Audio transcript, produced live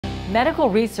Medical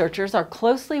researchers are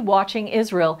closely watching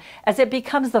Israel as it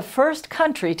becomes the first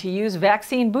country to use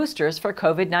vaccine boosters for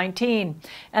COVID-19.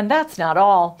 And that's not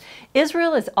all.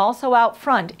 Israel is also out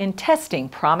front in testing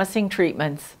promising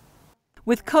treatments.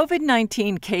 With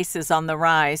COVID-19 cases on the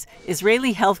rise,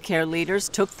 Israeli healthcare leaders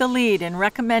took the lead in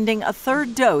recommending a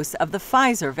third dose of the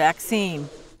Pfizer vaccine.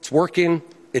 It's working,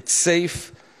 it's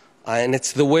safe, and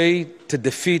it's the way to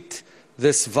defeat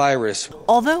this virus.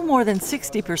 Although more than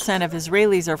 60% of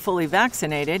Israelis are fully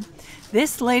vaccinated,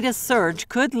 this latest surge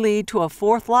could lead to a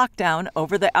fourth lockdown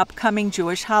over the upcoming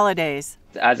Jewish holidays.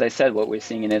 As I said, what we're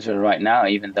seeing in Israel right now,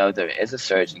 even though there is a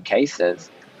surge in cases,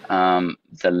 the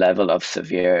level of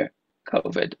severe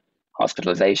COVID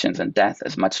hospitalizations and death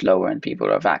is much lower in people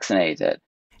who are vaccinated.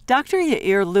 Dr.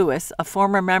 Yair Lewis, a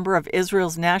former member of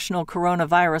Israel's National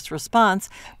Coronavirus Response,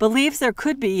 believes there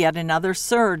could be yet another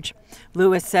surge.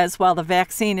 Lewis says while the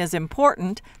vaccine is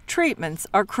important, treatments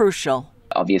are crucial.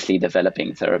 Obviously,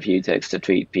 developing therapeutics to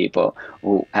treat people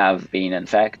who have been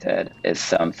infected is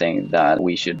something that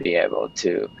we should be able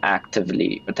to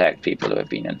actively protect people who have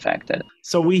been infected.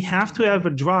 So we have to have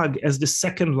a drug as the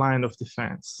second line of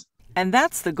defense. And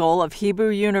that's the goal of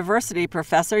Hebrew University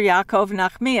professor Yaakov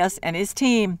Nachmias and his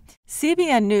team.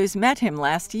 CBN News met him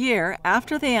last year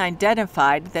after they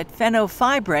identified that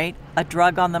fenofibrate, a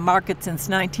drug on the market since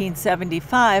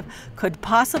 1975, could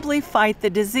possibly fight the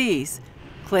disease.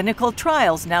 Clinical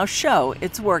trials now show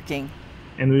it's working.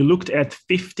 And we looked at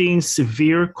 15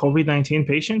 severe COVID-19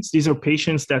 patients. These are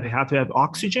patients that had to have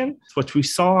oxygen. What we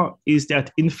saw is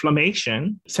that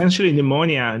inflammation, essentially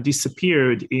pneumonia,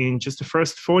 disappeared in just the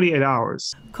first 48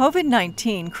 hours.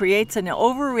 COVID-19 creates an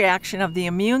overreaction of the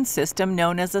immune system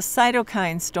known as a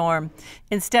cytokine storm.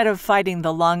 Instead of fighting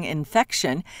the lung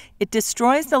infection, it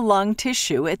destroys the lung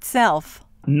tissue itself.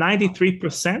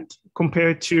 93%.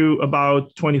 Compared to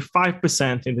about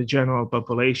 25% in the general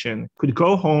population, could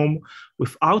go home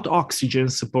without oxygen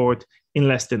support in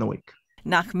less than a week.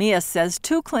 Nachmias says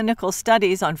 2 clinical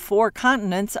studies on 4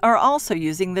 continents are also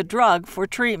using the drug for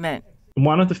treatment.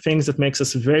 One of the things that makes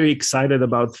us very excited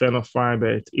about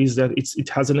fenofibrate is that it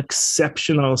has an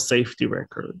exceptional safety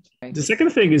record. The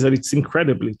second thing is that it's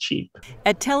incredibly cheap.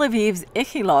 At Tel Aviv's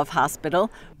Ichilov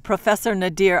Hospital, Professor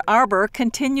Nadir Arber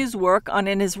continues work on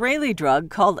an Israeli drug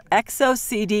called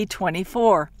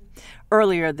XOCD24.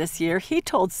 Earlier this year, he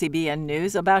told CBN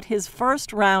News about his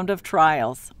first round of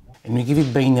trials. And we give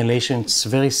it by inhalation. It's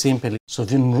very simple. So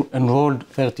we enrolled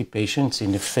 30 patients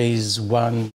in the phase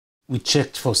 1. We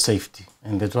checked for safety,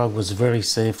 and the drug was very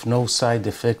safe, no side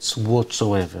effects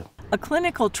whatsoever. A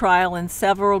clinical trial in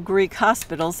several Greek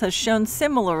hospitals has shown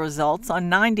similar results on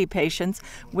 90 patients,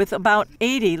 with about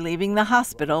 80 leaving the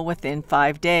hospital within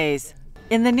 5 days.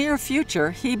 In the near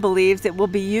future, he believes it will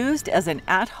be used as an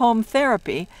at-home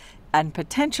therapy and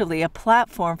potentially a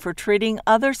platform for treating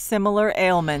other similar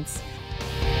ailments.